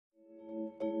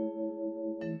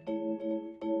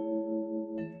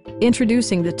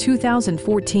Introducing the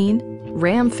 2014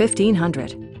 Ram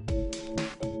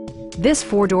 1500. This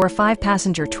four-door,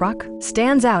 five-passenger truck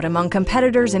stands out among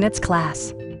competitors in its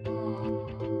class.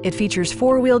 It features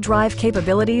four-wheel drive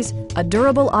capabilities, a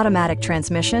durable automatic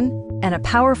transmission, and a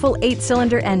powerful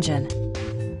 8-cylinder engine.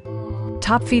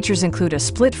 Top features include a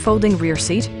split folding rear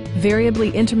seat,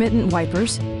 variably intermittent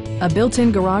wipers, a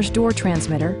built-in garage door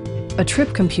transmitter, a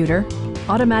trip computer,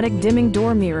 automatic dimming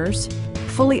door mirrors,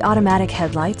 fully automatic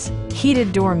headlights,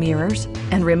 heated door mirrors,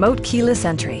 and remote keyless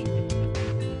entry.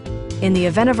 In the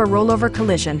event of a rollover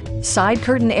collision, side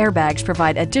curtain airbags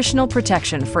provide additional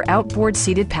protection for outboard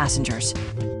seated passengers.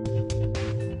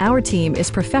 Our team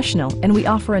is professional and we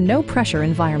offer a no-pressure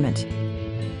environment.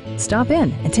 Stop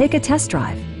in and take a test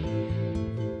drive.